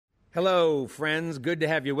Hello, friends. Good to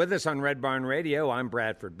have you with us on Red Barn Radio. I'm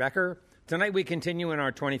Bradford Becker. Tonight we continue in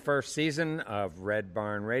our 21st season of Red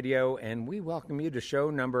Barn Radio, and we welcome you to show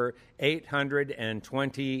number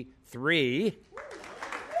 823.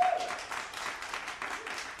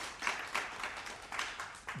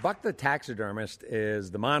 Buck the Taxidermist is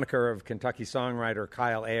the moniker of Kentucky songwriter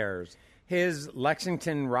Kyle Ayres. His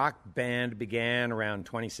Lexington rock band began around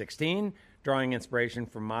 2016, drawing inspiration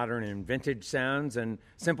from modern and vintage sounds and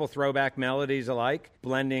simple throwback melodies alike,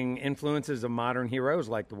 blending influences of modern heroes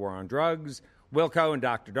like the War on Drugs, Wilco and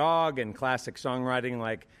Dr. Dog, and classic songwriting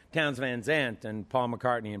like Townes Van Zandt and Paul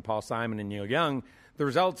McCartney and Paul Simon and Neil Young. The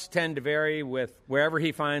results tend to vary with wherever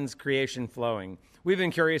he finds creation flowing. We've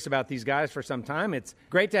been curious about these guys for some time. It's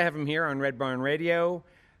great to have him here on Red Barn Radio.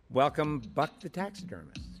 Welcome, Buck the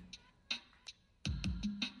Taxidermist.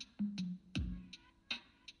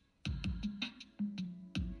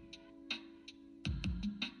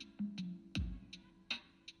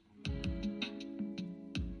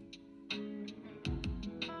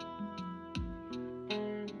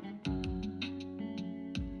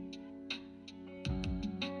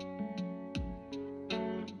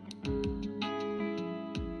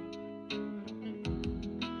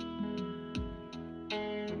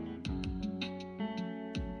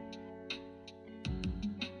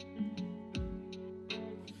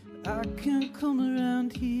 I can't come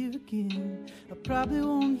around here again. I probably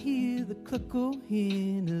won't hear the clock go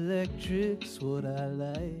in. Electric's what I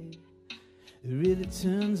like. It really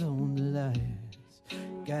turns on the lights.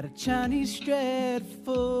 Got a Chinese Strat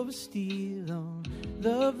for a steal on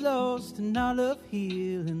love lost and all love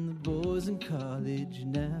healing. The boys in college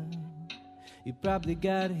now. You probably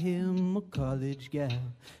got him a college gal.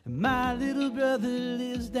 And my little brother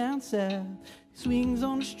lives down south. He swings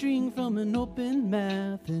on a string from an open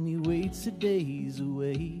mouth, and he waits the days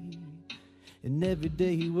away. And every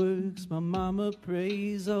day he works, my mama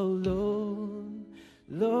prays, oh Lord,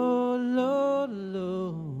 Lord, Lord,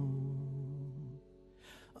 Lord,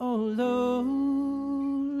 oh Lord, Lord.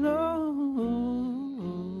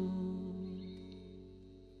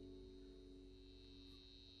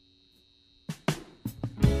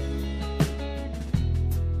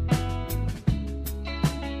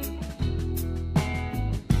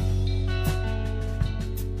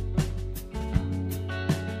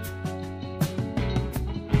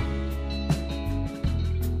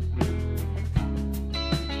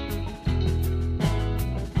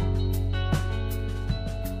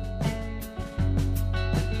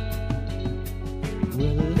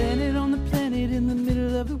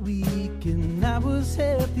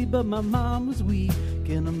 Healthy, but my mom was weak,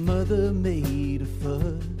 and her mother made a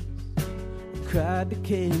fuss. I cried to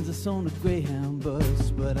Kansas on a Greyhound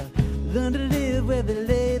bus, but I learned to live where they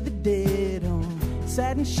lay the dead on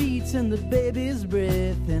satin sheets and the baby's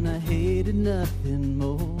breath, and I hated nothing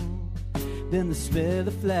more than the smell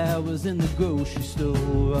of flowers in the grocery store.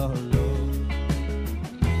 Oh Lord.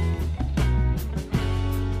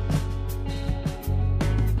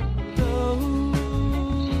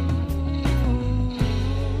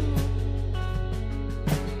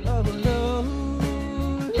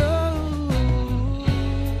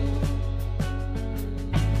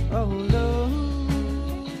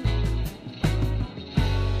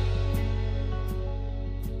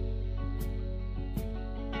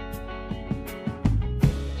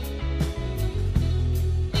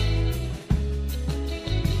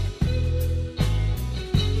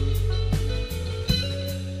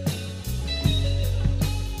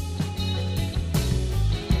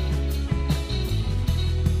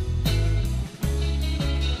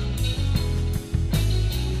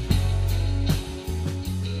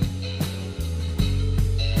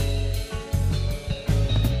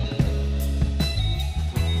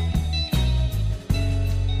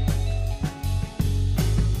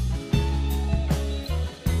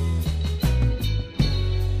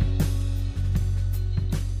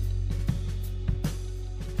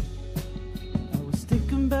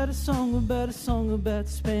 About a song about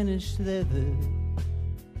Spanish leather.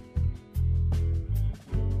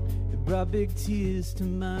 It brought big tears to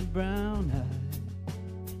my brown eye.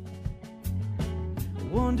 I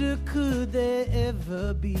wonder, could there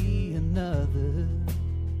ever be another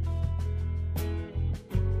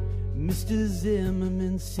Mr.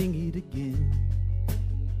 Zimmerman? Sing it again.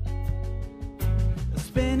 A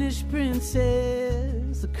Spanish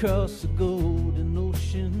princess across the golden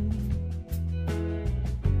ocean.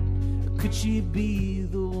 Could she be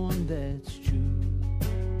the one that's true?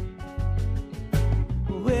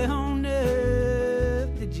 Where on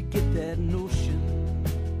earth did you get that notion?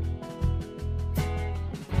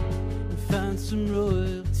 And find some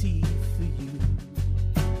royalty for you.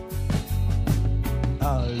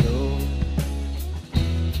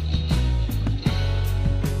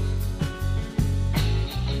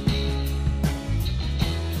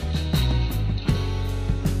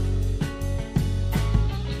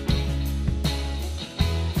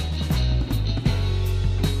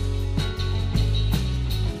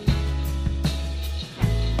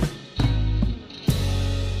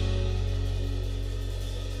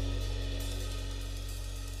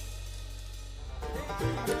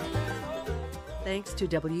 thanks to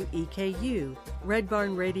WEKU, Red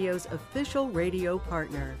Barn Radio's official radio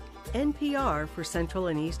partner, NPR for Central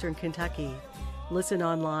and Eastern Kentucky. Listen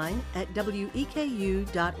online at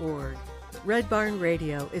weku.org. Red Barn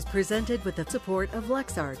Radio is presented with the support of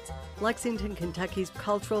LexArts, Lexington, Kentucky's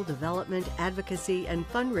cultural development, advocacy, and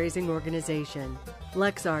fundraising organization.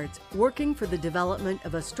 LexArts, working for the development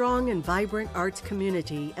of a strong and vibrant arts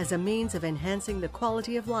community as a means of enhancing the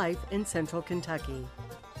quality of life in Central Kentucky.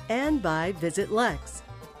 And by Visit Lex,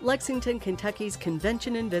 Lexington, Kentucky's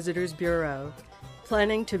Convention and Visitors Bureau.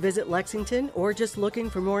 Planning to visit Lexington or just looking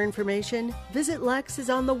for more information? Visit Lex is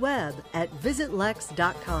on the web at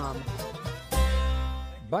visitlex.com.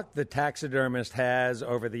 Buck the Taxidermist has,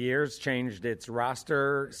 over the years, changed its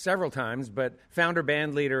roster several times, but founder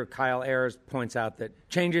band leader Kyle Ayres points out that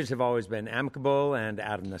changes have always been amicable and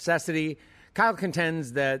out of necessity. Kyle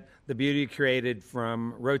contends that the beauty created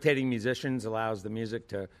from rotating musicians allows the music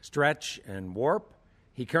to stretch and warp.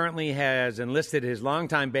 He currently has enlisted his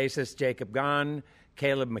longtime bassist Jacob Gahn,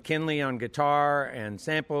 Caleb McKinley on guitar and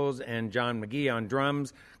samples, and John McGee on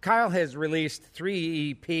drums. Kyle has released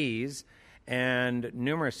 3 EPs and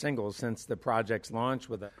numerous singles since the project's launch,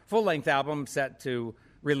 with a full-length album set to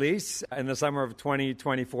release in the summer of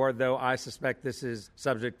 2024, though I suspect this is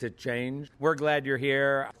subject to change. We're glad you're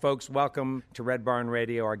here. Folks, welcome to Red Barn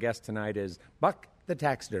Radio. Our guest tonight is Buck the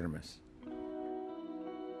Taxidermist.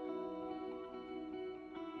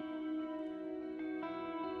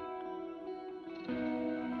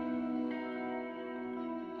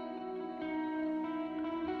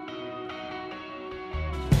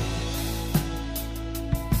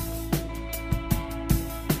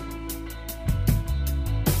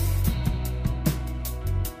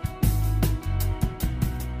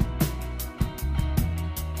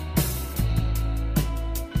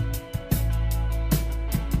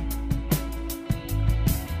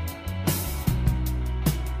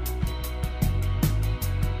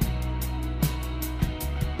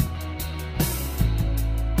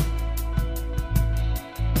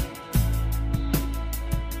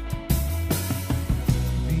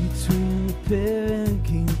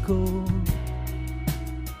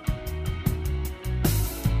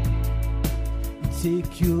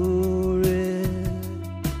 Take your rest.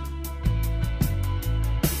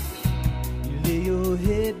 You lay your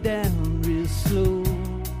head down real slow.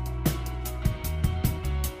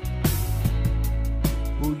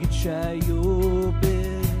 Oh, you try your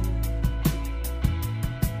best.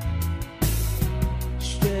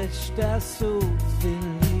 Stretched out so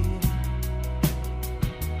thinly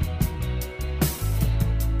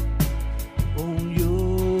on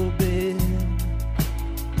your bed.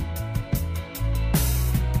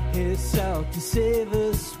 Heads out to save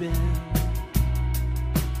a spin.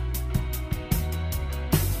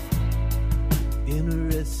 In a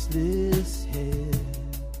restless head.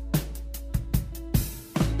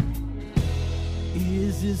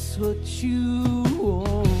 Is this what you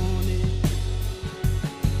wanted?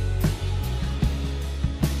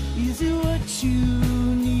 Is it what you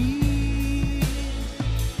need?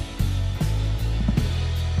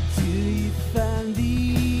 Till you find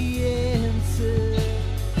the answer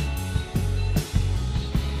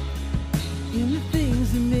in the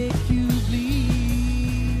things that make you bleed.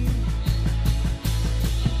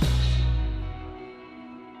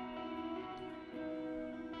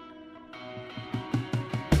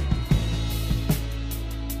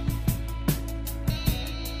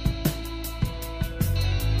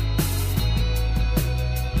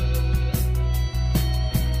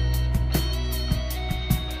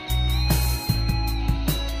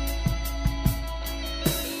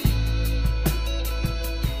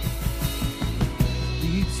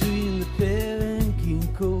 Between the pear and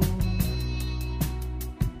ginkgo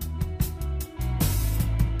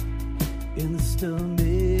in the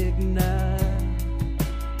stomach night,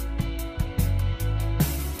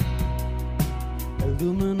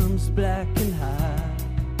 aluminum's black and high.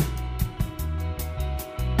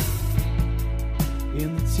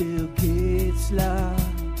 In the tailgate's loud,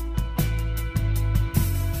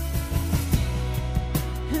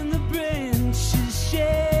 and the branches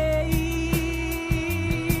shake.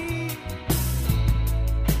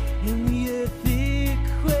 In the earthy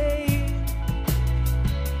quake,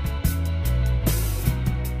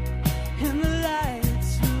 and the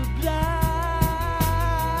lights were blind.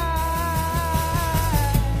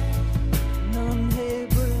 None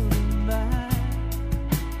able mine.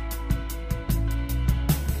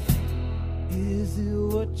 Is it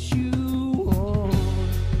what you want?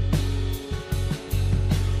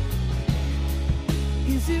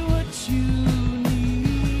 Is it what you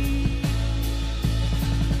need?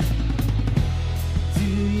 Do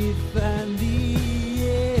you find the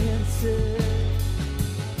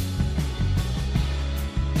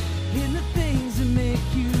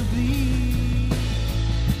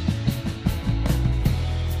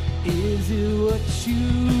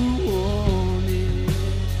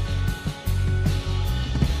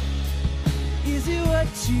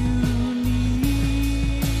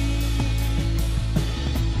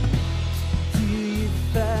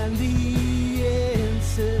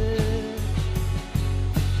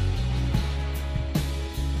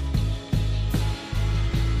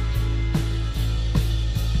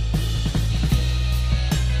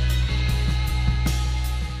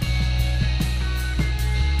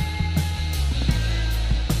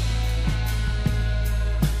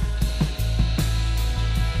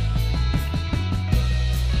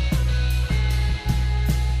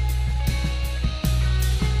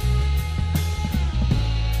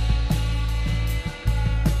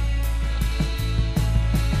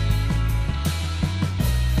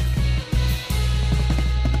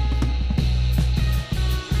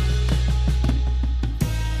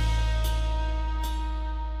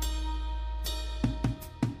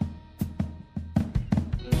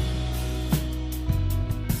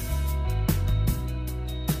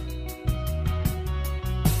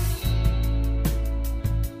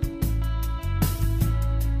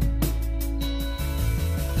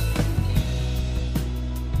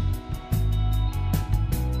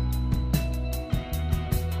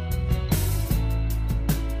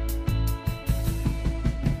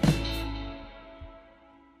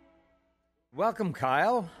Welcome,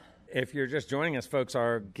 Kyle. If you're just joining us, folks,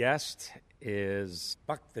 our guest is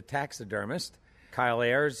Buck the Taxidermist. Kyle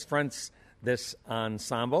Ayres fronts this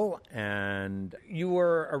ensemble, and you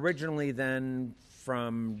were originally then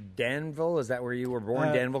from Danville. Is that where you were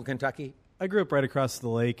born, Danville, Kentucky? I grew up right across the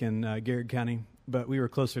lake in Garrett County, but we were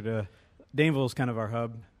closer to Danville's kind of our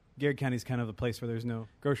hub. Garrett County's kind of the place where there's no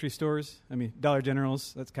grocery stores. I mean, Dollar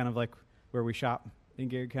Generals, that's kind of like where we shop in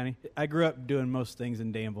Garrett County. I grew up doing most things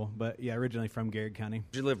in Danville, but yeah, originally from Garrett County.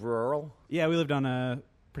 Did you live rural? Yeah, we lived on a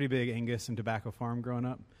pretty big Angus and tobacco farm growing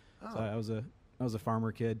up. Oh. So I was a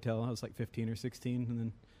farmer kid till I was like 15 or 16, and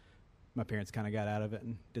then my parents kind of got out of it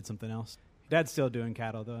and did something else. Dad's still doing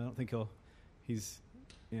cattle, though. I don't think he's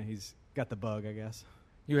got the bug, I guess.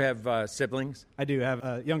 You have siblings? I do have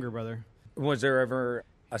a younger brother. Was there ever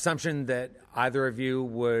assumption that either of you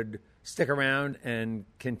would stick around and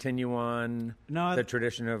continue on the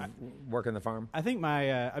tradition of working the farm? I think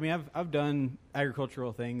I've done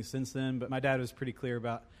agricultural things since then, but my dad was pretty clear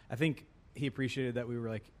about, I think he appreciated that we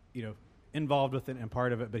were involved with it and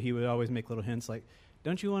part of it, but he would always make little hints like,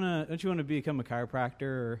 don't you want to become a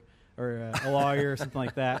chiropractor or a lawyer or something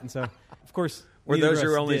like that? And so, of course, were those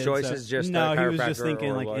your only choices? So, just no, he was just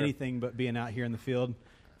thinking like lawyer? Anything but being out here in the field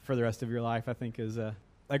for the rest of your life. I think is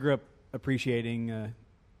I grew up appreciating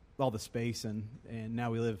all the space, and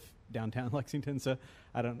now we live downtown Lexington. So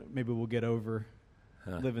maybe we'll get over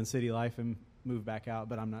living city life and move back out,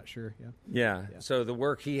 but I'm not sure. Yeah. So the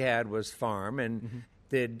work he had was farm, and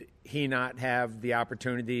did he not have the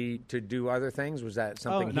opportunity to do other things? Was that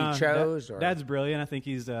something he chose? Dad's brilliant. I think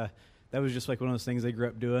he's that was just like one of those things they grew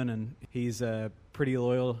up doing, and he's a pretty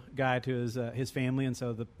loyal guy to his family, and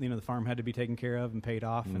so the farm had to be taken care of and paid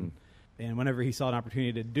off, and whenever he saw an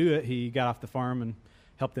opportunity to do it, he got off the farm and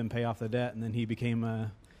helped them pay off the debt, and then he became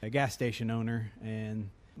a gas station owner.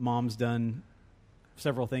 And Mom's done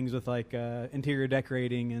several things with interior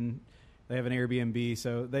decorating, and they have an Airbnb.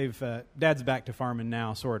 So they've Dad's back to farming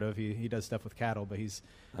now, sort of. He does stuff with cattle, but he's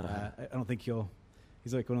I don't think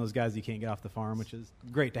he's like one of those guys you can't get off the farm, which is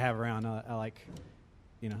great to have around. I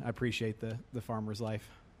appreciate the farmer's life.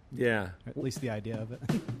 Yeah, at least the idea of it.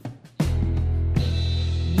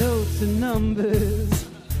 Notes and numbers,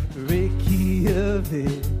 Ricky of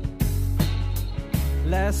it.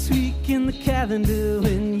 Last week in the calendar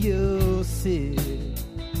when you sit.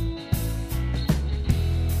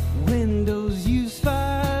 Windows use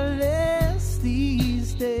far less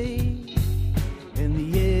these days, and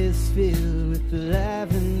the air's filled with the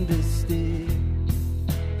lavender stick.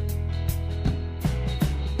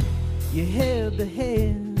 You held the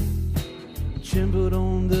hand, trembled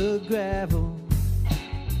on the gravel,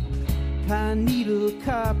 pine needle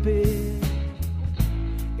carpet,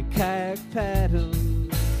 a kayak paddle.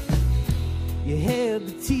 You held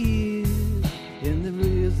the tears in the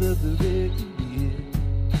rears of the record beer,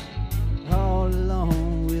 all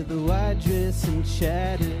alone with the white dress and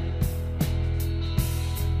chatter.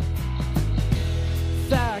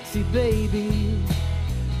 Foxy baby,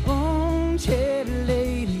 on cheddar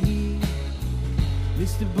lady,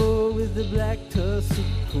 Mr. Boy with the black tussle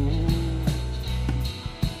coat.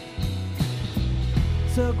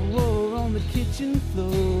 Tug of war on the kitchen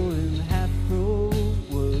floor in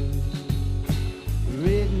half-rolled words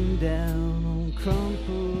written down on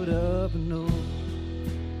crumpled up notes.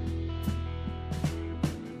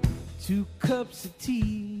 2 cups of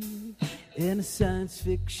tea and a science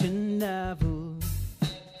fiction novel.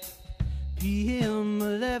 PM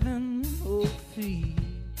 11:03.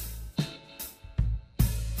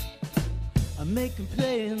 I'm making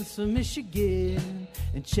plans for Michigan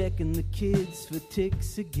and checking the kids for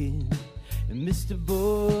ticks again. And Mr.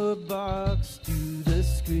 Boy barks through the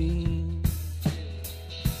screen.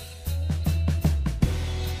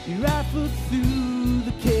 He rifled through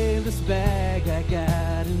the careless bag I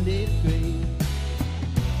got in 8th grade,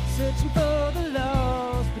 searching for the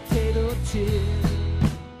lost potato chip.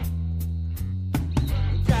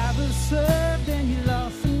 Driver served and you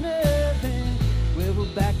lost the nerve, and we're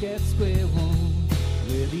back at square one,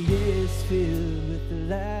 where the air's filled with the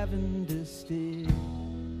lavender stick.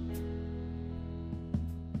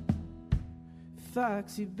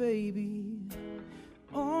 Foxy baby,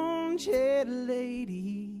 on cheddar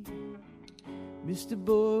lady, Mr.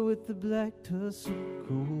 Boy with the black tussle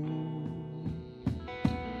coat.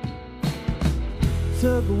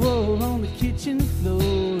 Tug of war on the kitchen floor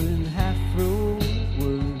in half-rolled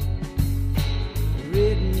words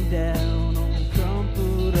written down on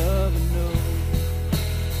crumpled up notes.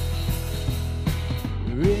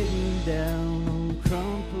 Written down on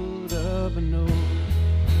crumpled up notes.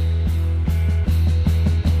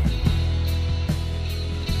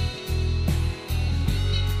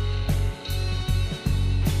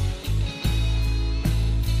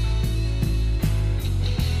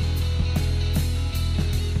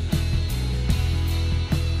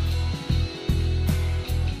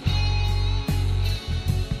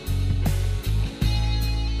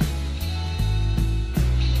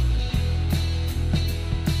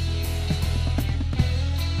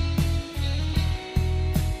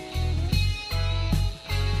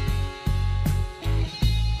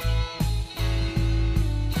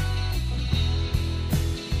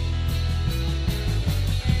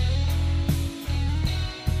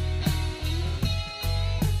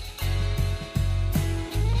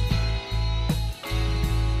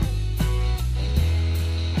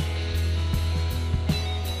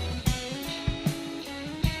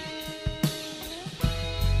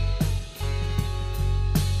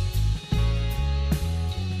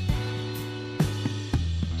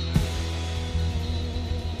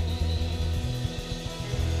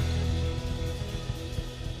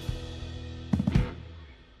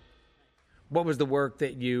 What was the work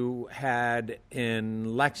that you had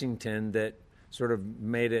in Lexington that sort of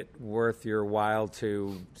made it worth your while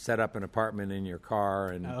to set up an apartment in your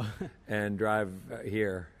car and drive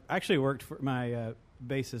here? I actually worked for my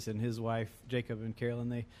bassist and his wife, Jacob and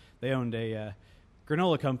Carolyn. They owned a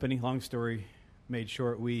granola company. Long story made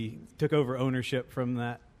short, we took over ownership from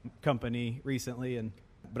that company recently,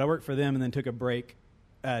 but I worked for them and then took a break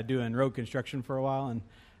doing road construction for a while, and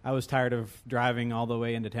I was tired of driving all the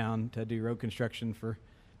way into town to do road construction for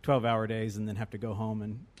 12-hour days and then have to go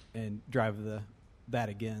home and drive that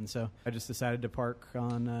again. So I just decided to park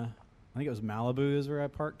on, I think it was Malibu is where I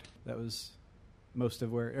parked. That was most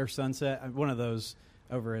of or Sunset, one of those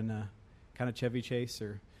over in kind of Chevy Chase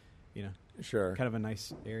or, sure, kind of a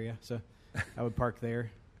nice area. So I would park there.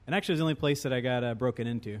 And actually, the only place that I got broken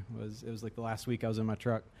into was like the last week I was in my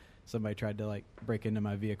truck. Somebody tried to break into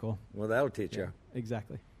my vehicle. Well, that'll teach you.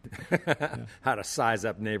 Exactly. How to size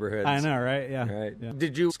up neighborhoods. I know, right? Yeah. Right. Yeah.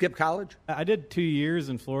 Did you skip college? I did 2 years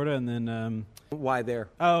in Florida, and then... Why there?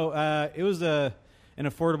 It was an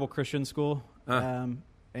affordable Christian school,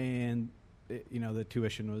 and the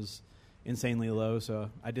tuition was insanely low, so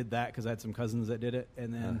I did that because I had some cousins that did it,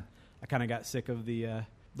 and then I kind of got sick of the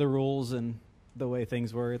rules and the way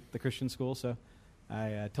things were at the Christian school, so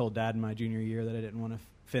I told Dad in my junior year that I didn't want to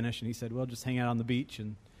finish, and he said, well, just hang out on the beach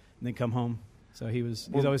and then come home. So he was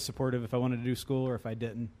always supportive if I wanted to do school or if I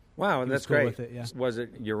didn't. Wow, that's cool great. With it, yeah. Was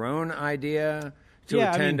it your own idea to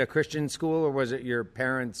attend a Christian school, or was it your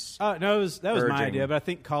parents' No, that was urging? my idea, but I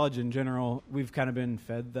think college in general, we've kind of been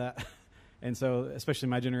fed that. And so, especially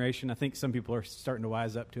my generation, I think some people are starting to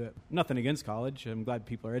wise up to it. Nothing against college. I'm glad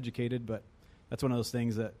people are educated, but that's one of those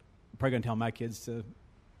things that I'm probably going to tell my kids to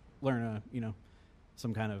learn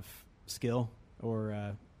some kind of skill,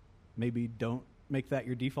 or maybe don't make that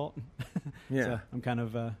your default. Yeah. So I kind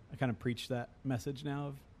of preach that message now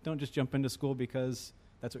of don't just jump into school because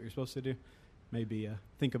that's what you're supposed to do. Maybe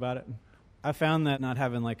think about it. I found that not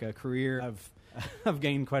having a career, I've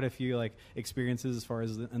gained quite a few experiences as far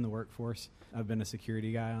as in the workforce. I've been a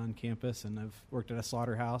security guy on campus, and I've worked at a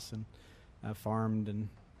slaughterhouse, and I've farmed and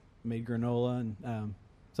made granola, and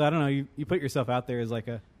so I don't know. You put yourself out there as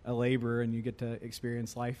a laborer, and you get to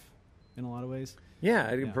experience life in a lot of ways. Yeah,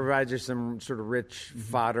 it provides you some sort of rich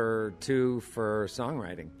fodder too for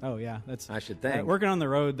songwriting. Oh yeah, I should think. Working on the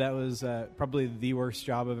road, that was probably the worst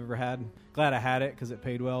job I've ever had. Glad I had it because it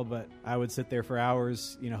paid well, but I would sit there for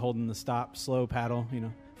hours, holding the stop, slow paddle,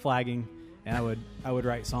 flagging, and I would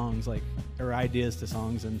write songs or ideas to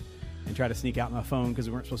songs and try to sneak out my phone because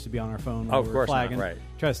we weren't supposed to be on our phone while we were flagging. Not, right.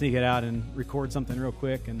 Try to sneak it out and record something real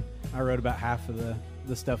quick, and I wrote about half of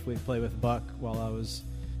the stuff we'd play with Buck while I was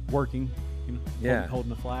working,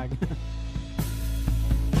 holding a flag.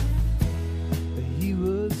 He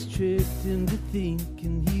was tricked into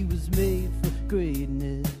thinking he was made for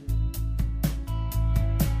greatness,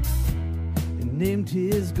 and named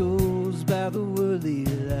his goals by the worldly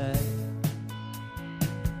light.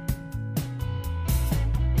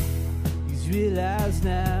 He's realized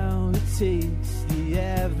now it takes the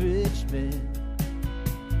average man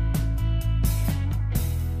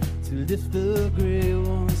to lift the gray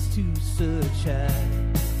ones to such high.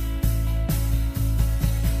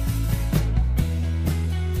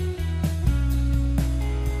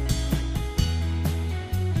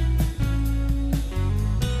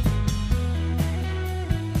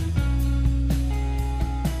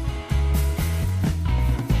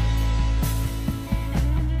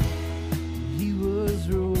 He was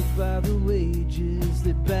ruled by the wages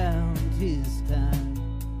that bound his time.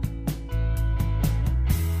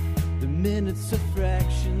 Minutes are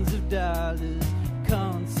fractions of dollars,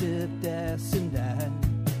 concept asinine.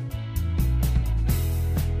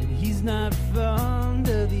 And he's not fond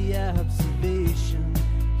of the observation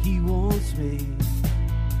he once made.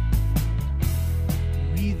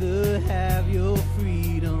 You either have your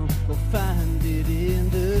freedom or find it in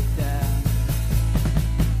the dime.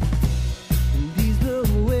 And these blow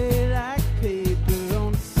away like paper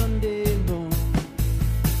on a Sunday morning.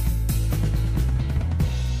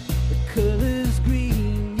 Colors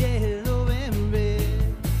green, yellow, and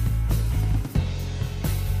red.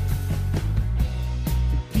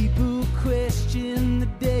 The people question the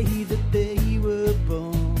day that they were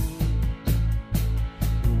born,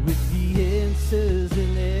 with the answers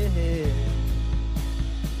in their head.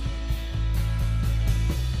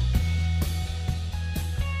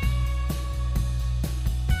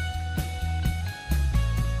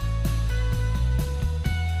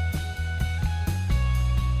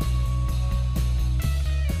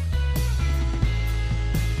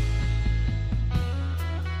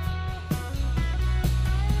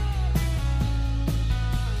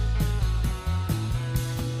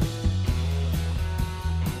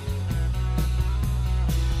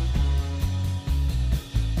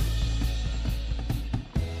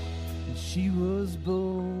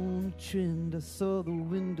 saw the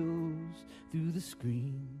windows through the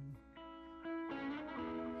screen,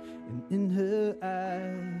 and in her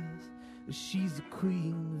eyes she's the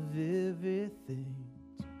queen of everything.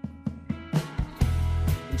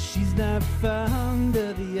 And she's not fond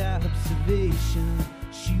of the observation,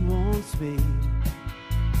 she wants me.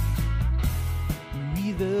 You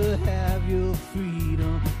either have your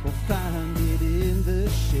freedom or find it in the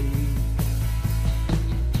shade.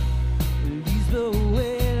 Leaves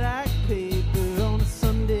away like paper on a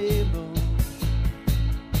Sunday morning.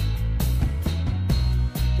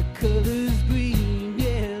 The colors green,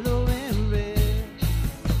 yellow, and red.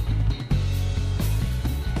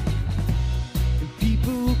 And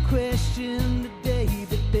people question the day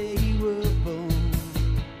that they were born,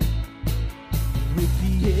 with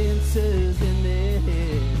the answers in their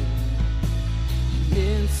head. The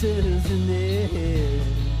answers in their head.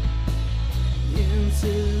 The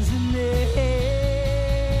answers in their head.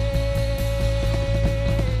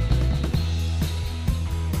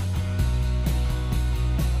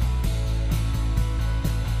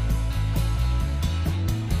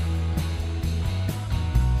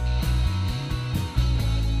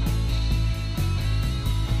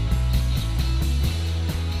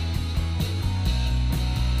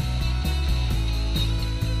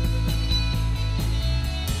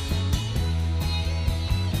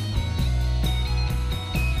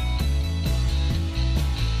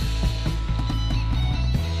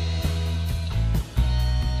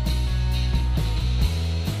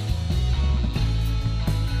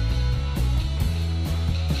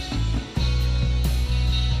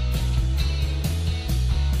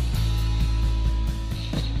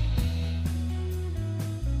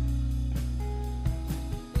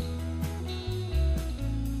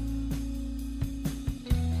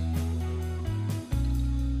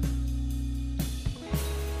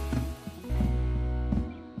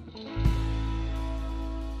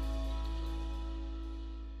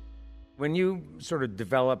 When you sort of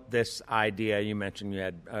developed this idea, you mentioned you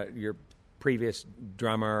had your previous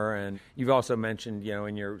drummer, and you've also mentioned, you know,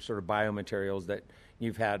 in your sort of biomaterials that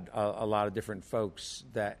you've had a lot of different folks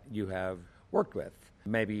that you have worked with.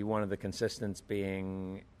 Maybe one of the consistents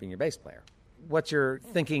being your bass player. What's your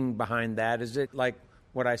thinking behind that? Is it like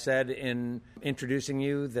what I said in introducing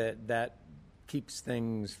you, that keeps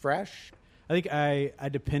things fresh? I think I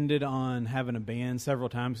depended on having a band several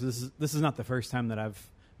times. This is not the first time that I've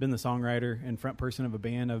been the songwriter and front person of a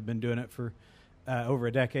band. I've been doing it for over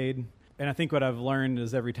a decade. And I think what I've learned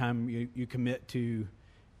is every time you commit to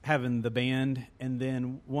having the band, and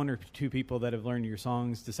then one or two people that have learned your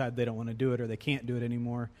songs decide they don't want to do it or they can't do it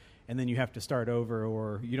anymore, and then you have to start over,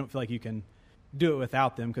 or you don't feel like you can do it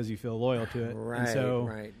without them because you feel loyal to it. Right, and so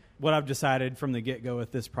right. What I've decided from the get-go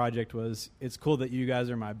with this project was, it's cool that you guys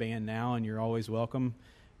are my band now and you're always welcome.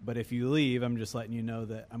 But if you leave, I'm just letting you know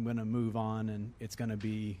that I'm going to move on and it's going to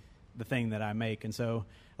be the thing that I make. And so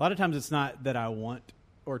a lot of times it's not that I want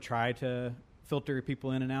or try to filter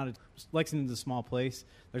people in and out. Lexington's a small place.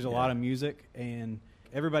 There's a lot of music, and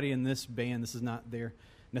everybody in this band, this is not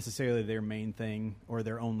necessarily their main thing or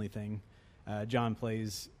their only thing. John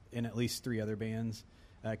plays in at least 3 other bands.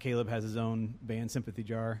 Caleb has his own band, Sympathy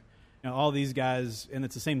Jar. Now, all these guys, and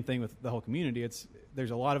it's the same thing with the whole community.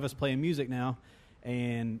 There's a lot of us playing music now,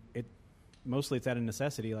 and mostly it's out of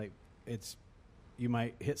necessity. Like, you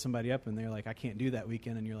might hit somebody up and they're like, I can't do that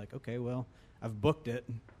weekend, and you're like, okay, well, I've booked it.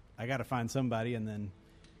 I got to find somebody, and then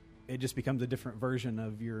it just becomes a different version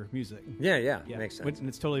of your music. Yeah, makes sense. And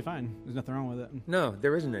it's totally fine. There's nothing wrong with it. No,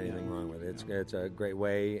 there isn't anything wrong with it. It's a great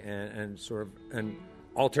way and sort of an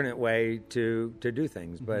alternate way to do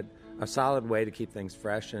things, but a solid way to keep things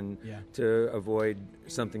fresh and to avoid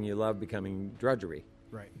something you love becoming drudgery.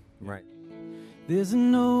 Right. There's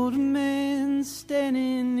an old man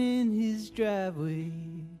standing in his driveway,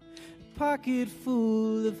 a pocket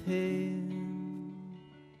full of hair.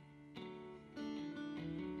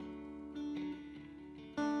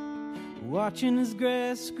 Watching his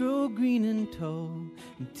grass grow green and tall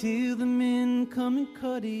until the men come and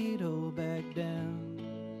cut it all back down.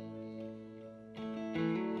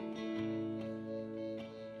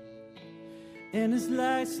 And his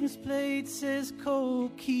license plate says Cole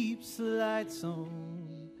keeps the lights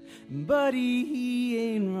on, buddy, he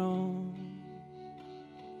ain't wrong.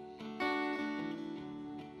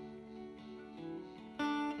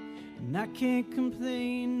 And I can't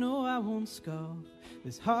complain, no, I won't scoff.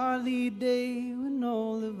 There's hardly a day when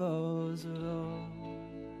all of ours are off.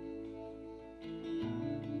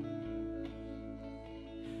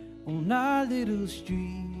 On our little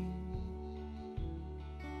street,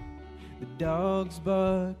 the dogs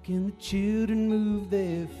bark and the children move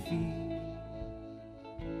their feet.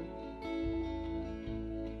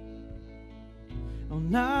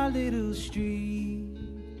 little street.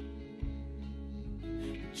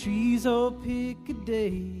 Trees all pick a day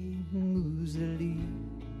and moves the leaf.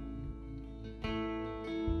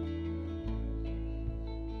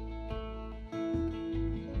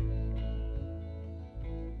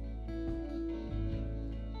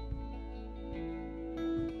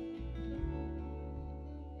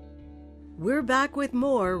 We're back with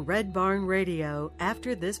more Red Barn Radio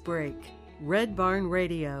after this break. Red Barn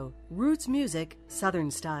Radio, roots music, Southern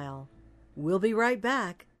style. We'll be right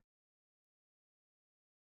back.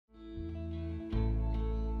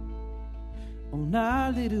 On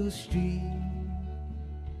our little street,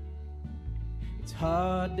 it's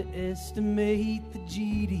hard to estimate the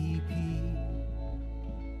GDP.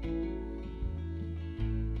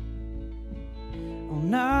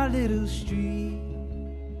 On our little street,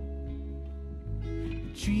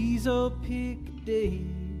 the trees all pick a day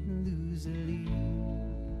and lose a leaf.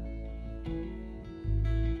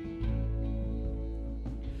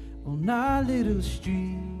 On our little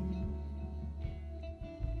street,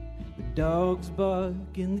 the dogs bark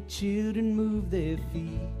and the children move their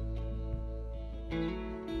feet.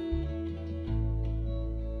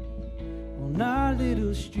 On our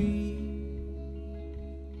little street,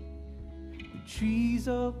 the trees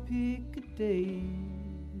all pick a day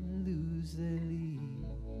and lose their leaves.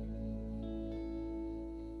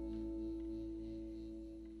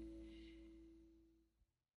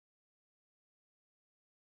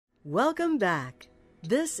 Welcome back.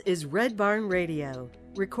 This is Red Barn Radio,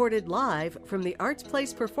 recorded live from the Arts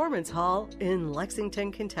Place Performance Hall in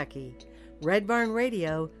Lexington, Kentucky. Red Barn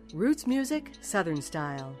Radio, roots music, Southern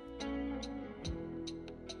style.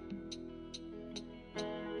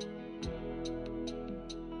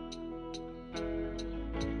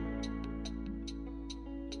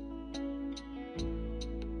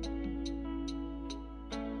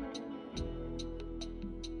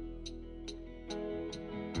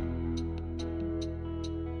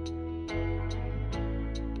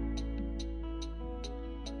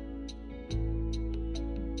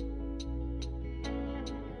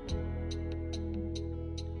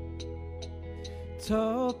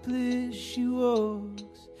 Topless she walks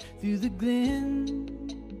through the glen.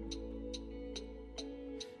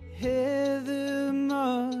 Heather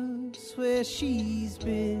marks where she's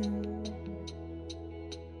been,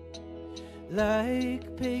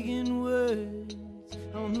 like pagan words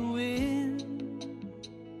on the wind,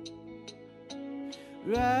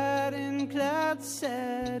 riding cloud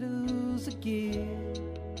saddles again.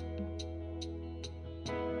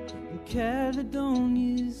 And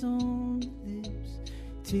Caledonia's on the lips,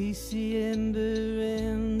 taste the ember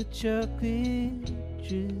and the chocolate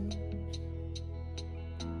drips.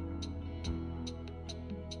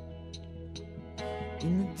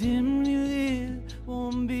 In the dimly lit,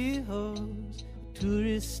 warm beer halls, the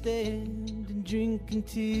tourists stand and drink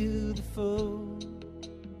until the fall.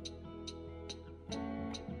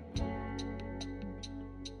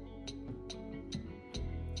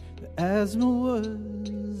 The asthma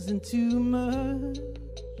wasn't too much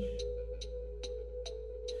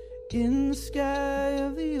in the sky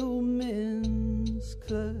of the old man's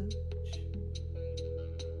clutch.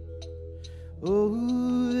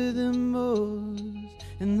 Over the moors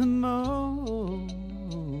and the moss,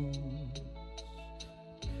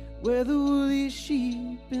 where the woolly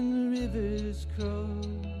sheep and the rivers cross.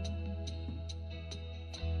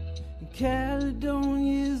 And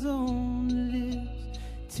Caledonia's on the lips,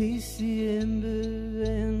 taste the ember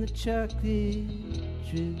and the chocolate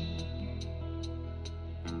drip.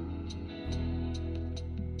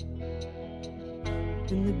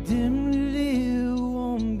 In the dimly lit,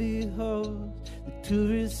 warm beer halls, the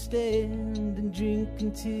tourists stand and drink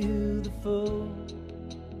until the fall.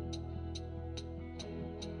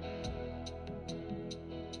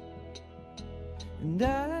 And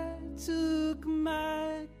I took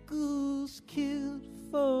Michael's kilt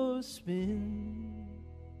for a spin,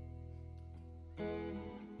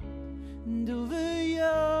 and over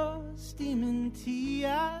your steaming tea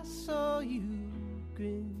I saw you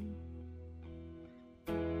grin.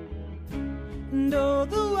 And all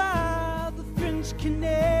the while the French Canadian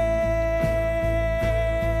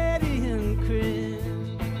crin.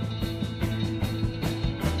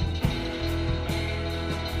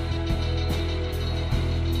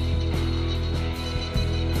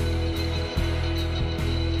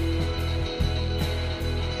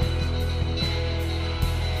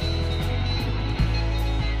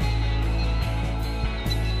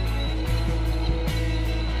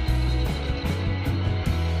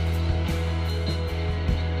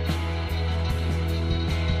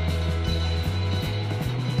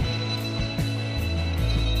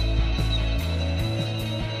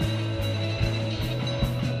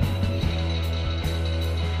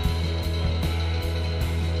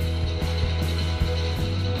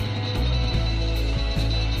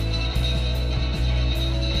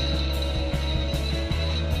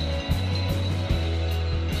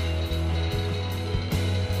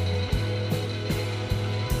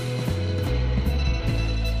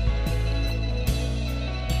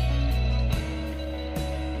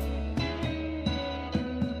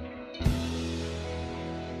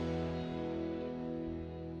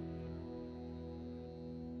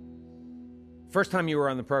 First time you were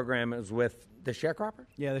on the program, it was with the Sharecroppers?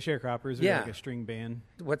 Yeah, the Sharecroppers are like a string band.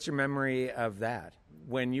 What's your memory of that?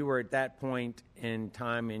 When you were at that point in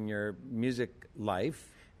time in your music life,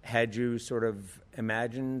 had you sort of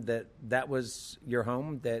imagined that that was your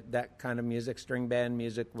home, that kind of music, string band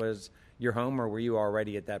music was your home, or were you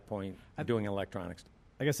already at that point doing electronics?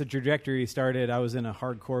 I guess the trajectory started, I was in a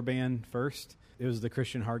hardcore band first. It was the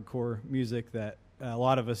Christian hardcore music that a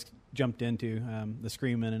lot of us jumped into, the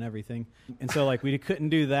screaming and everything. And so like we couldn't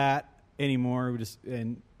do that anymore,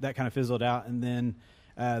 and that kind of fizzled out. And then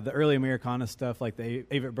the early Americana stuff, like the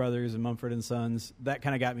Avett Brothers and Mumford & Sons, that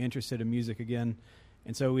kind of got me interested in music again.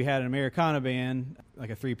 And so we had an Americana band, like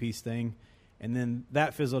a 3-piece thing, and then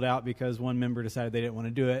that fizzled out because one member decided they didn't want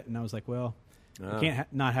to do it, and I was like, well, I can't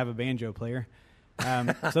not have a banjo player.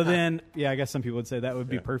 So then, I guess some people would say that would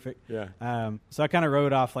be perfect. Yeah. So I kind of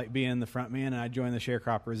rode off like being the front man, and I joined the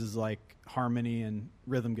Sharecroppers as like harmony and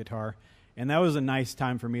rhythm guitar. And that was a nice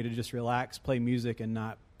time for me to just relax, play music, and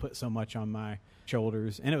not put so much on my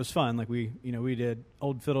shoulders. And it was fun. Like we did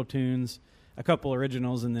old fiddle tunes, a couple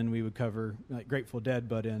originals, and then we would cover like Grateful Dead,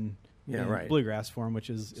 but in bluegrass form,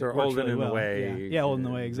 which is so Old really in the Way. Yeah, Old in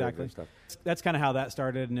the Way, exactly. That's kind of how that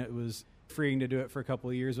started, and it was freeing to do it for a couple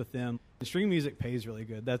of years with them. The string music pays really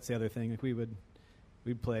good. That's the other thing. Like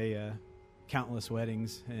we'd play countless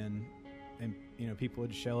weddings, and people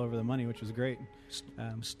would shell over the money, which was great.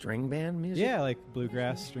 String band music? Yeah, like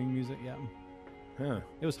bluegrass string music. Yeah. Huh.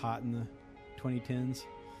 It was hot in the 2010s.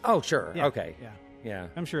 Oh, sure. Yeah. Okay. Yeah.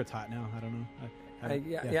 I'm sure it's hot now. I don't know.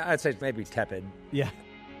 I'd say it's maybe tepid. Yeah.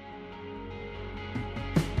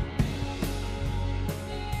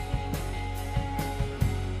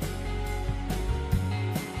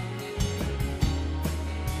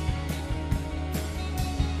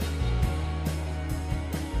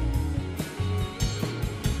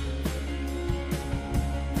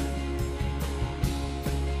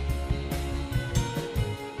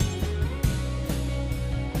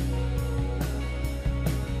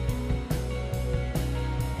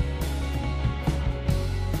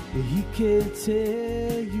 He can't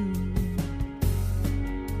tell you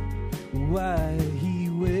why he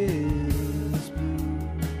wears blue.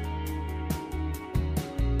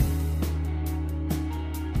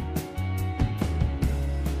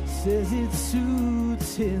 Says it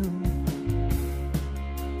suits him,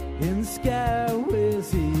 and the sky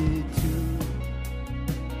wears it too.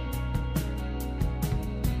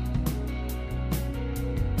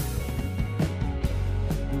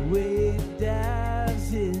 The way it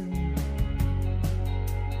dives in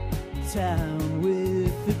town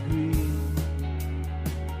with the green.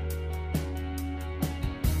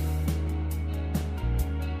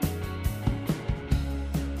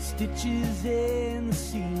 Stitches in the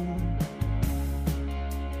seam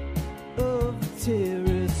of the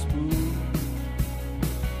terrace spool.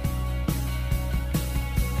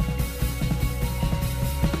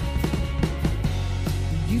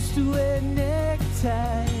 Used to wear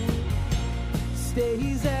neckties,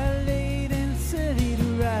 stays out late and sunny to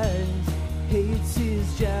rise. Hates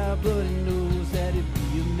his job, but he knows that it'd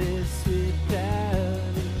be a mess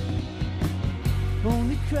without it.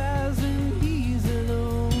 Only cries when he's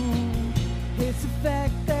alone. Hates the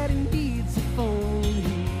fact that he needs a phone.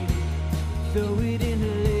 He'd throw it in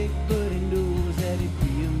the lake, but he knows that it'd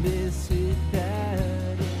be a mess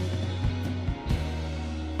without it.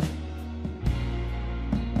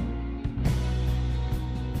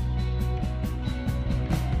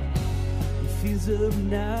 He feels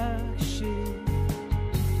obnoxious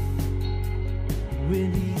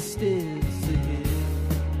when he steps ahead.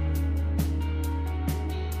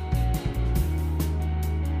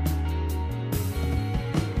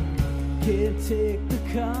 Can't take the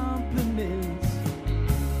compliments,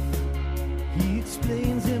 he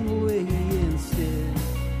explains them away instead.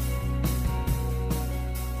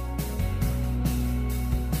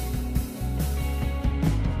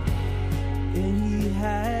 And he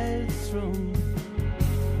hides from,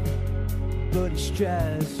 but he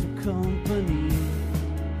strives for company.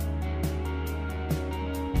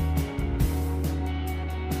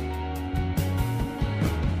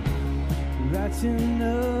 Writing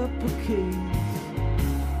up a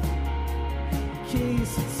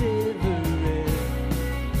case it's ever read.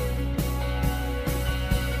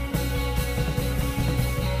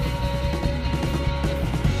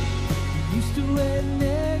 Used to wear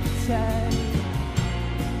neckties,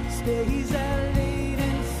 stays out late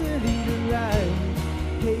and sunny to ride.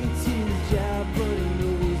 Hates his job, but he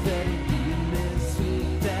knows that it'd be a mess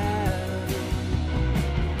without it.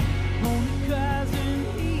 Only cries when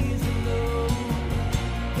he's alone.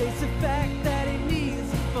 Hates the fact that he needs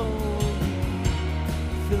a phone.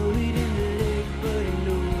 Throw it in the lake,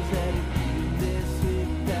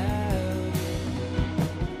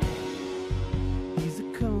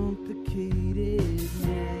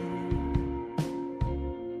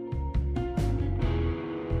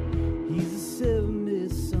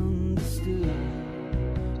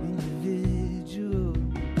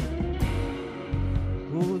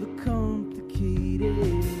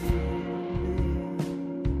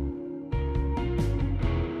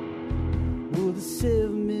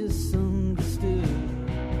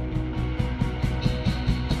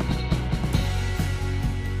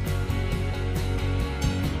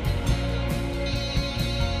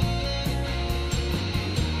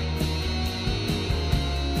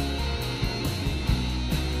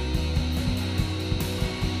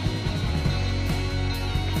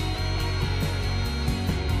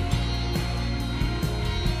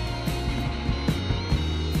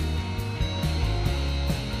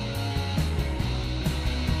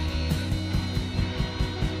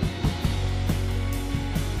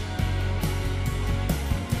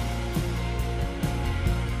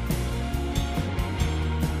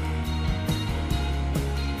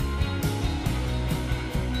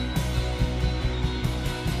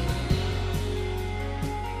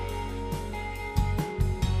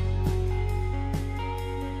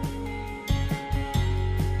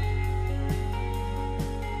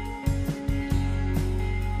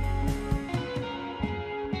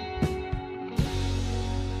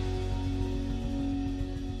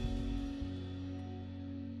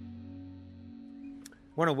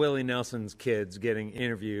 one of Willie Nelson's kids getting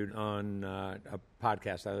interviewed on a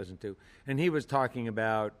podcast I listened to, and he was talking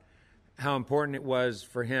about how important it was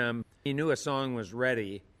for him. He knew a song was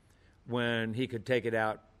ready when he could take it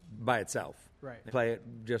out by itself. Right. Play it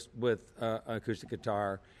just with an acoustic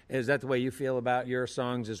guitar. Is that the way you feel about your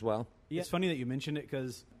songs as well? Yeah. It's funny that you mentioned it,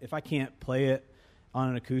 because if I can't play it on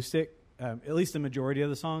an acoustic, at least the majority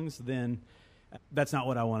of the songs, then that's not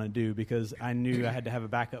what I want to do, because I knew I had to have a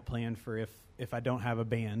backup plan for if I don't have a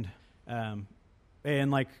band.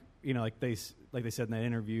 And like they said in that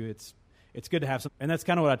interview, it's good to have some, and that's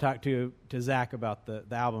kind of what I talked to Zach about the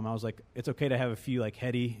album. I was like, it's okay to have a few like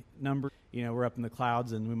heady numbers. We're up in the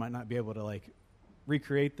clouds and we might not be able to like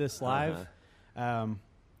recreate this live.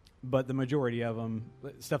 But the majority of them,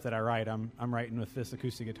 stuff that I write, I'm writing with this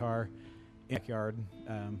acoustic guitar in the backyard.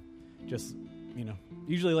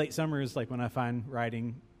 Usually late summer is like when I find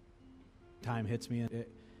writing time hits me.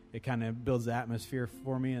 It kind of builds the atmosphere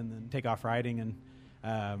for me, and then take off writing. And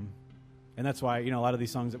that's why, a lot of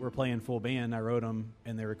these songs that we're playing full band, I wrote them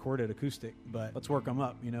and they're recorded acoustic, but let's work them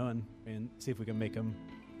up, and see if we can make them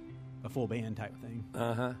a full band type thing.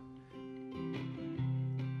 Uh-huh.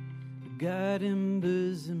 Got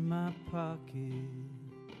embers in my pocket,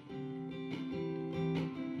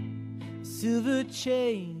 silver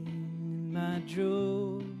chain in my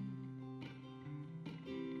drawer,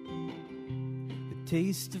 the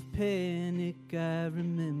taste of panic I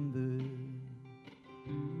remember,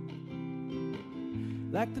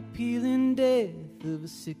 like the peeling death of a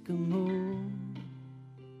sycamore.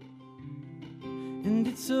 And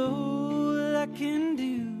it's all I can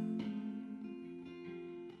do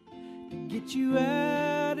to get you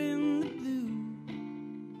out in the blue.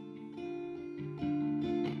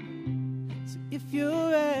 So if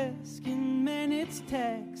you're asking, man, it's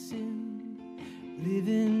taxing,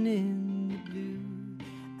 living in the blue.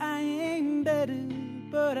 I ain't better,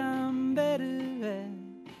 but I'm better at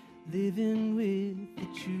living with the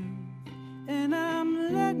truth, and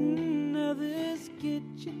I'm letting others get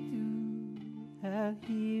you through out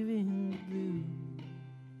here in the blue.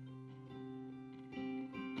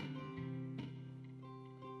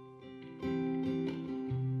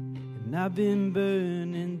 And I've been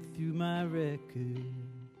burning through my record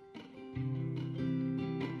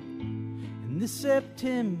in the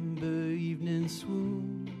September evening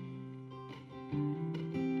swoon,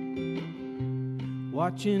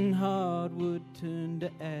 watching hardwood turn to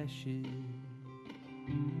ashes,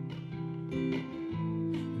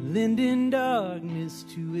 lending darkness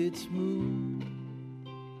to its moon.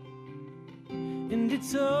 And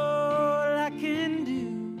it's all I can do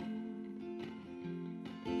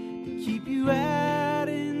to keep you out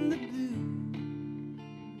in the blue.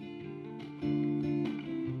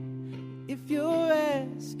 If you're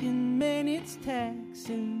asking, man, it's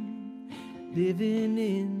taxing, living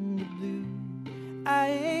in the blue. I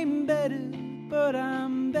ain't better, but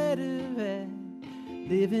I'm better at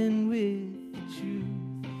living with the truth,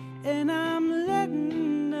 and I'm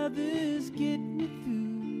letting others get me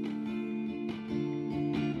through.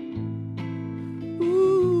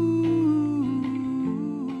 Ooh.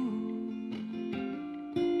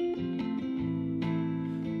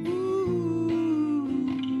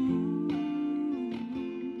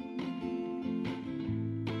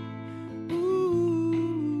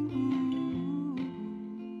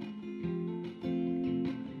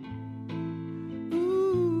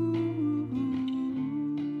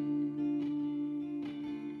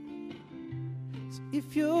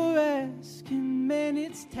 If you're asking, man,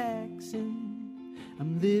 it's taxing,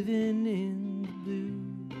 I'm living in the blue.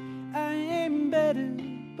 I ain't better,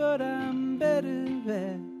 but I'm better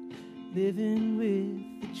at living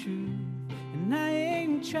with the truth. And I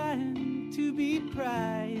ain't trying to be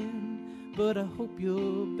prying, but I hope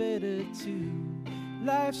you're better too.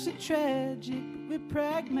 Life's a tragic, but we're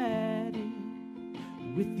pragmatic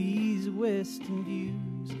with these Western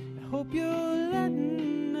views. I hope you're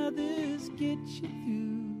letting others get you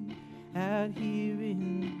through out here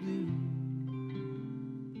in the blue.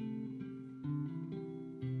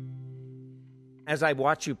 As I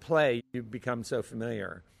watch you play, you become so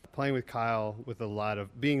familiar. Playing with Kyle, with a lot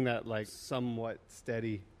of being that like somewhat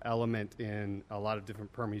steady element in a lot of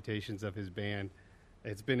different permutations of his band,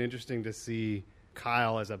 it's been interesting to see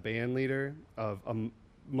Kyle as a band leader of a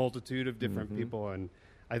multitude of different people, and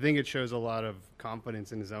I think it shows a lot of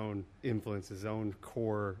confidence in his own influence, his own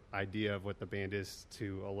core idea of what the band is,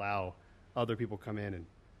 to allow other people come in. And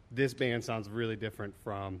this band sounds really different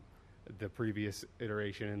from the previous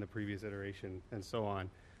iteration and the previous iteration and so on.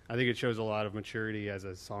 I think it shows a lot of maturity as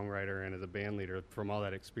a songwriter and as a band leader from all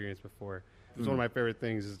that experience before. It's one of my favorite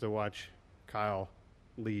things is to watch Kyle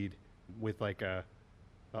lead with like a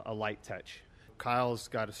a light touch. Kyle's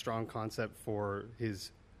got a strong concept for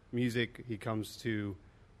his music. He comes to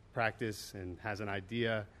practice and has an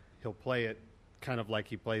idea. He'll play it kind of like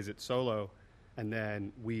he plays it solo, and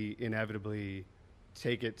then we inevitably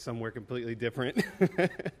take it somewhere completely different.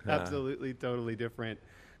 Absolutely, totally different.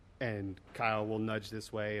 And Kyle will nudge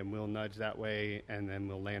this way and we'll nudge that way, and then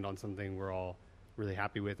we'll land on something we're all really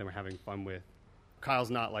happy with and we're having fun with.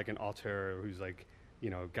 Kyle's not like an auteur who's like,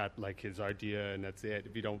 got like his idea and that's it.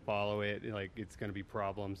 If you don't follow it, like it's going to be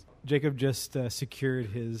problems. Jacob just secured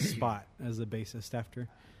his spot as a bassist after.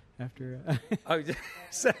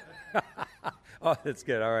 Oh, that's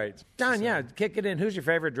good. All right, John. Yeah, kick it in. Who's your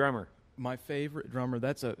favorite drummer? My favorite drummer.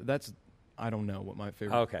 That's I don't know what my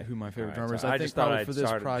favorite. Okay. Who my favorite Right, drummer is. so I I think just thought probably I'd for this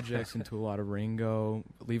started. project into a lot of Ringo,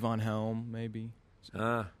 Levon Helm, maybe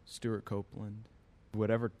Stuart Copeland.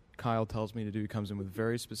 Whatever Kyle tells me to do, he comes in with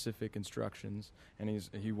very specific instructions, and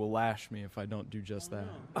he will lash me if I don't do just that.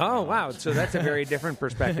 Oh, wow. So that's a very different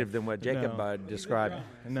perspective than what Jacob described.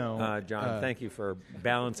 No. John, thank you for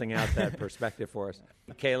balancing out that perspective for us.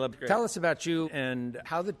 Caleb, tell us about you and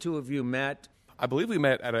how the two of you met. I believe we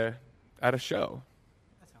met at a show.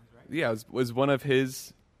 That sounds right. Yeah, it was one of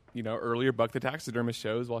his, earlier Buck the Taxidermist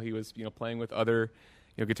shows while he was, playing with other,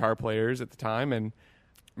 guitar players at the time, and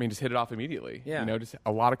just hit it off immediately. Yeah. Just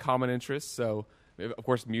a lot of common interests. So, of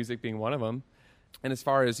course, music being one of them. And as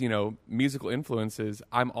far as, musical influences,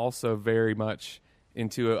 I'm also very much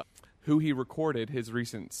into who he recorded his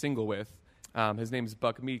recent single with. His name is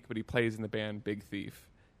Buck Meek, but he plays in the band Big Thief.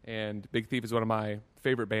 And Big Thief is one of my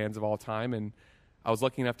favorite bands of all time. And I was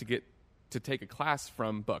lucky enough to take a class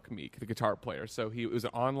from Buck Meek, the guitar player. So it was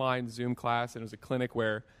an online Zoom class, and it was a clinic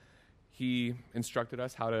where he instructed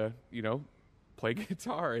us how to, play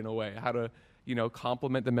guitar in a way, how to,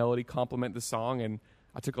 complement the melody, complement the song. And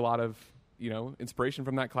I took a lot of, inspiration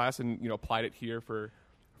from that class and, applied it here for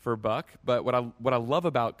Buck. But what I love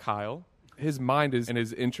about Kyle, his mind and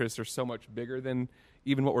his interests are so much bigger than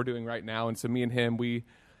even what we're doing right now. And so me and him, we,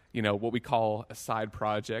 what we call a side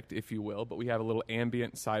project, if you will, but we have a little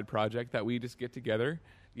ambient side project that we just get together,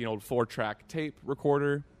 4-track tape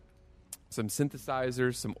recorder, some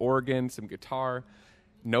synthesizers, some organ, some guitar,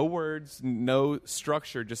 no words, no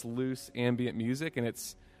structure, just loose ambient music, and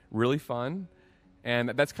it's really fun. And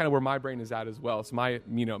that's kind of where my brain is at as well. So my,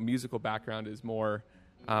 musical background is more,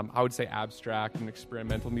 I would say abstract and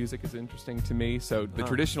experimental music is interesting to me. So the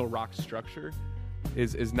traditional rock structure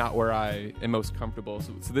is not where I am most comfortable.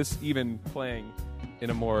 So this, even playing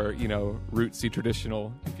in a more, rootsy,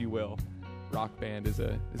 traditional, if you will, rock band is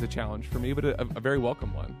a challenge for me, but a very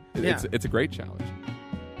welcome one. It's a great challenge.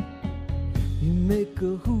 You make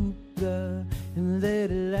a hoopla and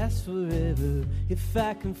let it last forever. If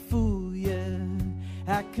I can fool you,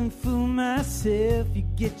 I can fool myself. You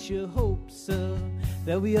get your hopes up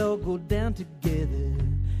that we all go down together.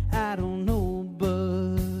 I don't know,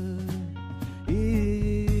 but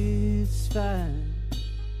it's fine.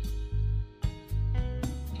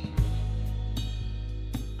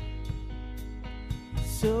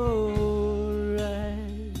 It's alright.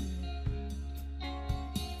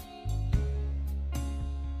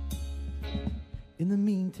 In the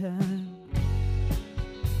meantime,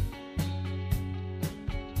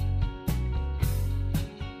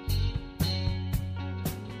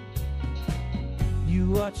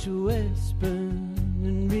 you watch a west burn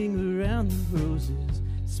and ring around the roses.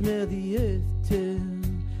 Smell the earth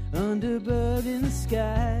turn under burning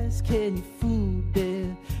skies. Can you fool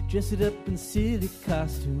death? Dress it up in silly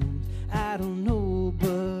costumes. I don't know,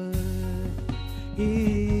 but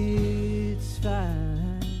it's fine.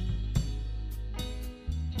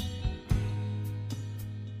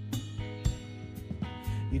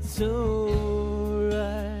 It's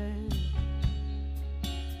alright.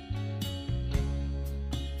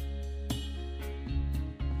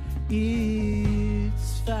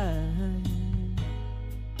 It's fine.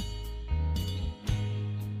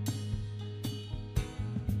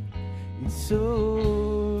 It's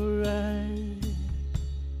alright.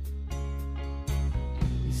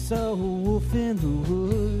 You saw a wolf in the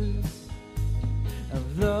woods.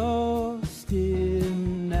 I've lost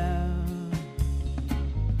him now.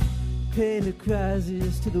 Pain the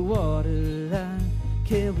crisis to the waterline.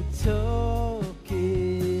 Can we talk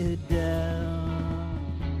it down?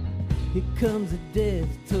 Here comes a death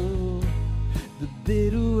toll, the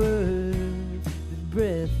bitter word, the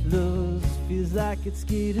breathless feels like it's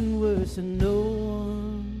getting worse, and no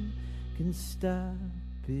one can stop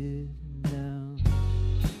it now.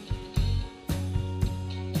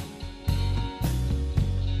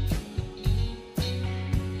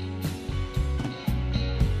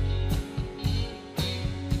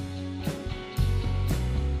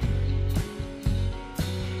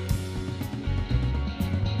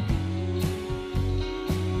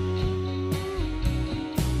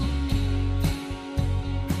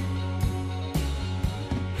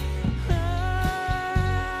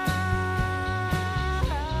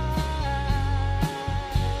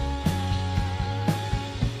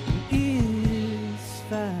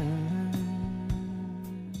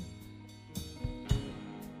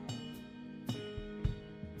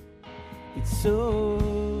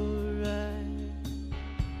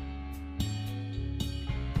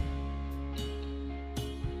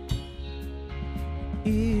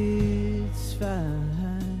 It's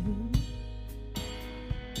fine.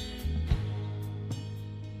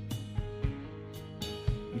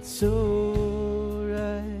 It's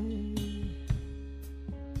alright.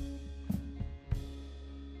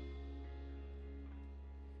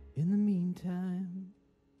 In the meantime.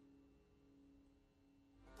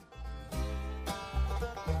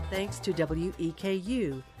 Thanks to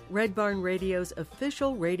WEKU, Red Barn Radio's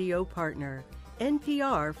official radio partner,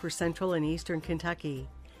 NPR for Central and Eastern Kentucky.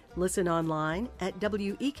 Listen online at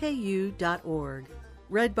weku.org.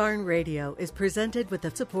 Red Barn Radio is presented with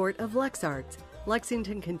the support of LexArts,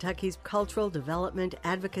 Lexington, Kentucky's cultural development,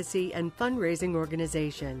 advocacy, and fundraising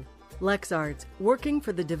organization. LexArts, working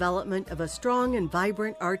for the development of a strong and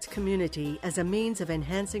vibrant arts community as a means of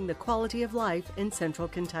enhancing the quality of life in Central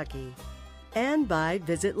Kentucky. And by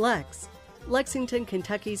Visit Lex, Lexington,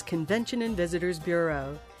 Kentucky's Convention and Visitors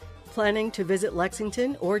Bureau. Planning to visit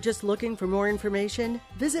Lexington or just looking for more information?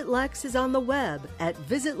 Visit Lex is on the web at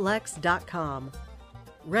visitlex.com.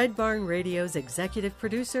 Red Barn Radio's executive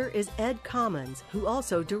producer is Ed Commons, who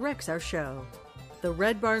also directs our show. The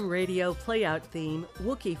Red Barn Radio playout theme,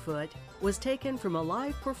 Wookie Foot, was taken from a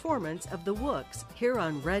live performance of the Wooks here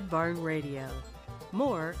on Red Barn Radio.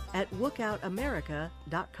 More at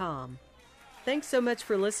wookoutamerica.com. Thanks so much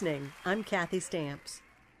for listening. I'm Kathy Stamps.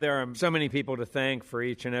 There are so many people to thank for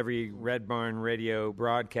each and every Red Barn Radio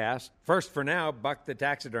broadcast. First, for now, Buck the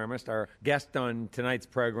Taxidermist, our guest on tonight's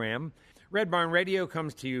program. Red Barn Radio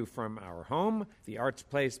comes to you from our home, the Arts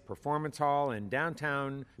Place Performance Hall in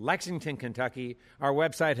downtown Lexington, Kentucky. Our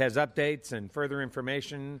website has updates and further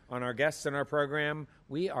information on our guests and our program.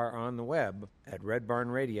 We are on the web at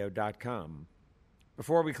redbarnradio.com.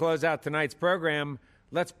 Before we close out tonight's program,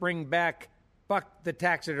 let's bring back Buck the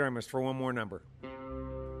Taxidermist for one more number.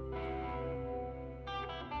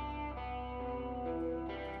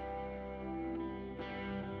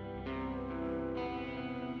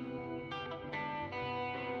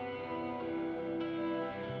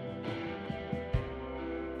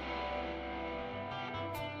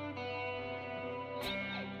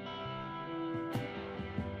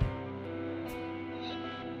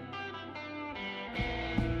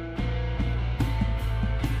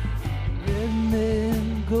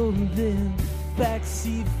 Golden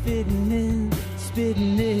backseat fitting in,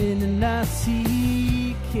 spitting in, and I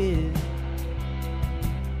see kid.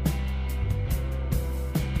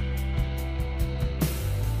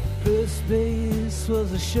 First base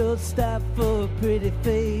was a shortstop for a pretty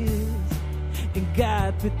face, and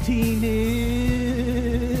got patinas,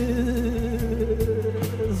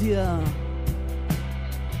 yeah.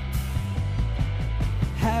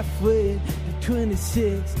 Halfway to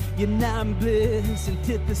 26, you're not in bliss,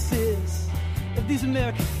 antithesis of these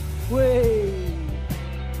American ways.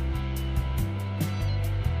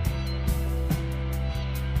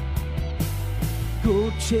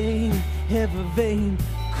 Gold chain, ever vain,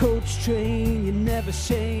 coach train, you're never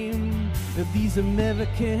ashamed of these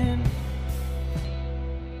American.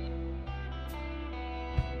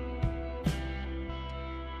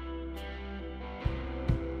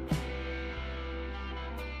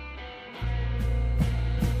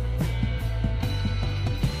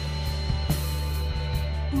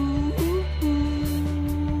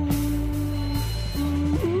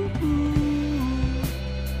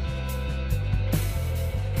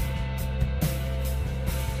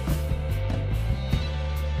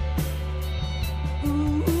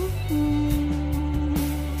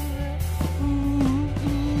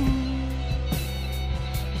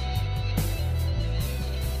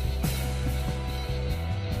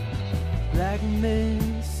 Black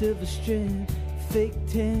man, silver strand, fake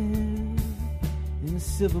tan, and a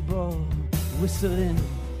silver ball whistling.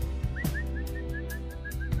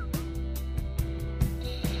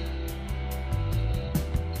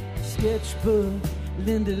 Sketchbook,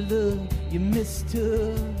 Linda, look, you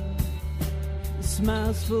mistook the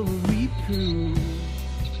smiles for a reproof.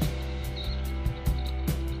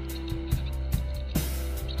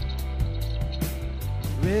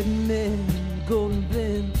 Red men, golden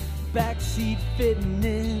blend, backseat fitting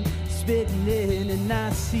in, spitting in, and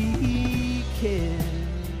I see kids.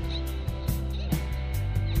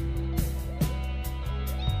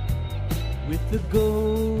 With the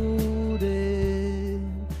golden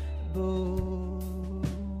bow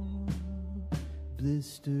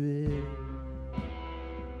blistering.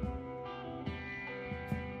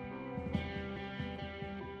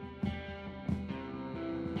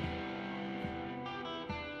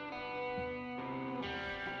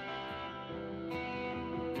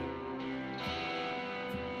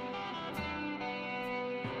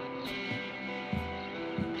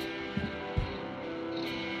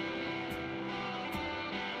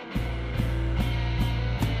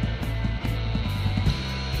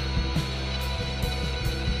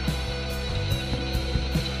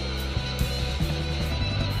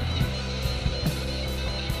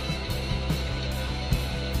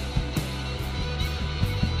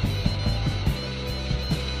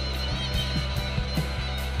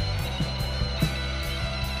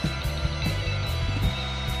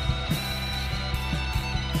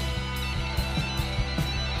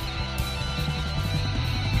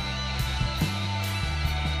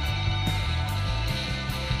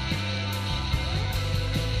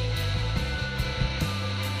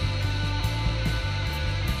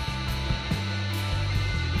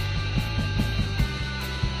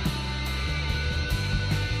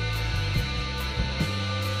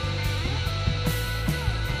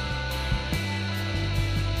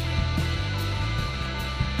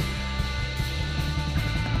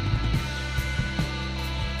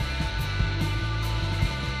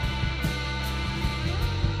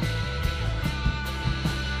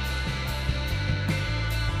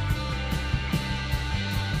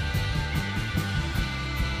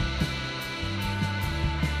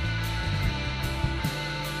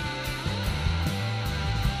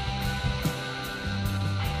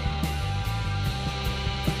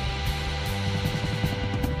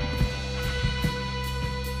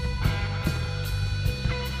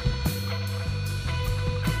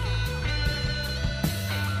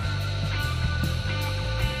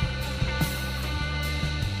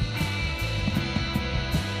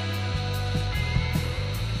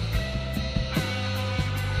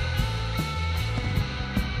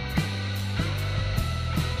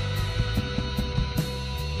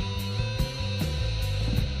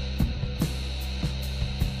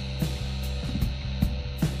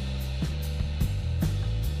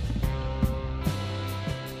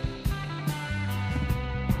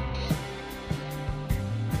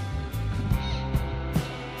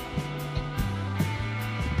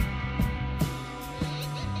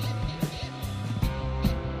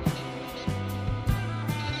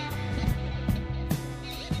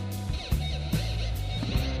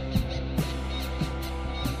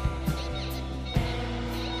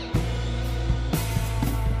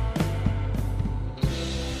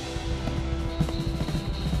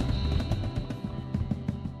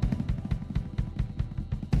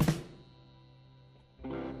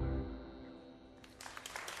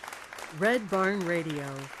 Red Barn Radio,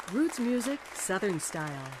 roots music, Southern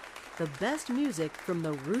style. The best music from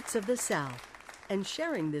the roots of the South, and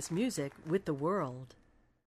sharing this music with the world.